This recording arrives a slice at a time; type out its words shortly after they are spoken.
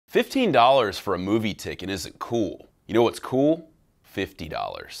$15 for a movie ticket isn't cool. You know what's cool?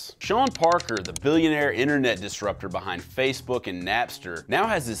 $50. Sean Parker, the billionaire internet disruptor behind Facebook and Napster, now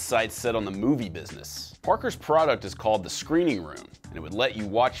has his sights set on the movie business. Parker's product is called the Screening Room, and it would let you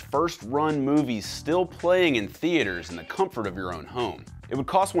watch first-run movies still playing in theaters in the comfort of your own home. It would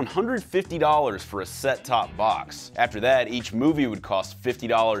cost $150 for a set-top box. After that, each movie would cost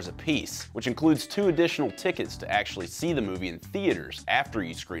 $50 a piece, which includes 2 additional tickets to actually see the movie in theaters after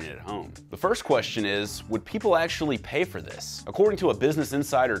you screen it at home. The first question is, would people actually pay for this? According to a Business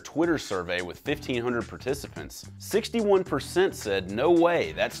Insider Twitter survey with 1,500 participants, 61% said no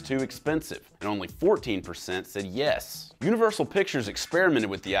way, that's too expensive, and only 14% said yes. Universal Pictures experimented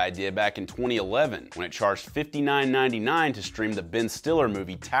with the idea back in 2011 when it charged $59.99 to stream the Ben Stiller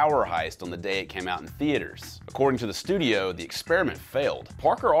movie Tower Heist on the day it came out in theaters. According to the studio, the experiment failed.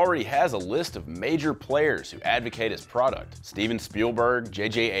 Parker already has a list of major players who advocate his product. Steven Spielberg,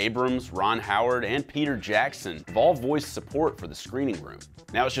 J.J. Abrams, Ron Howard, and Peter Jackson have all voiced support for the Screening Room.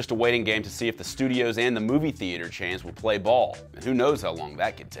 Now it's just a waiting game to see if the studios and the movie theater chains will play ball, and who knows how long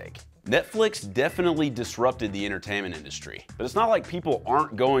that could take. Netflix definitely disrupted the entertainment industry, but it's not like people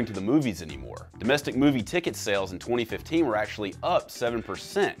aren't going to the movies anymore. Domestic movie ticket sales in 2015 were actually up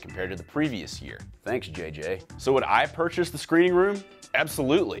 7% compared to the previous year. Thanks, JJ. So would I purchase the Screening Room?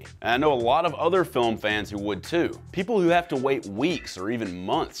 Absolutely. And I know a lot of other film fans who would too. People who have to wait weeks or even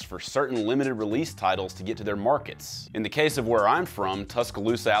months for certain limited release titles to get to their markets. In the case of where I'm from,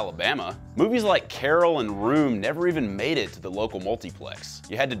 Tuscaloosa, Alabama, movies like Carol and Room never even made it to the local multiplex.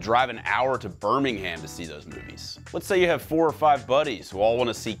 You had to drive an hour to Birmingham to see those movies. Let's say you have 4 or 5 buddies who all want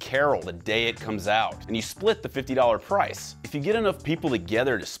to see Carol the day it comes out, and you split the $50 price. If you get enough people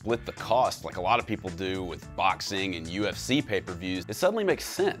together to split the cost like a lot of people do with boxing and UFC pay-per-views, it suddenly makes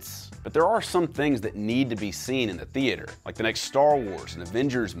sense. But there are some things that need to be seen in the theater, like the next Star Wars and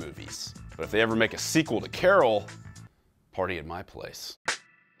Avengers movies. But if they ever make a sequel to Carol, party at my place.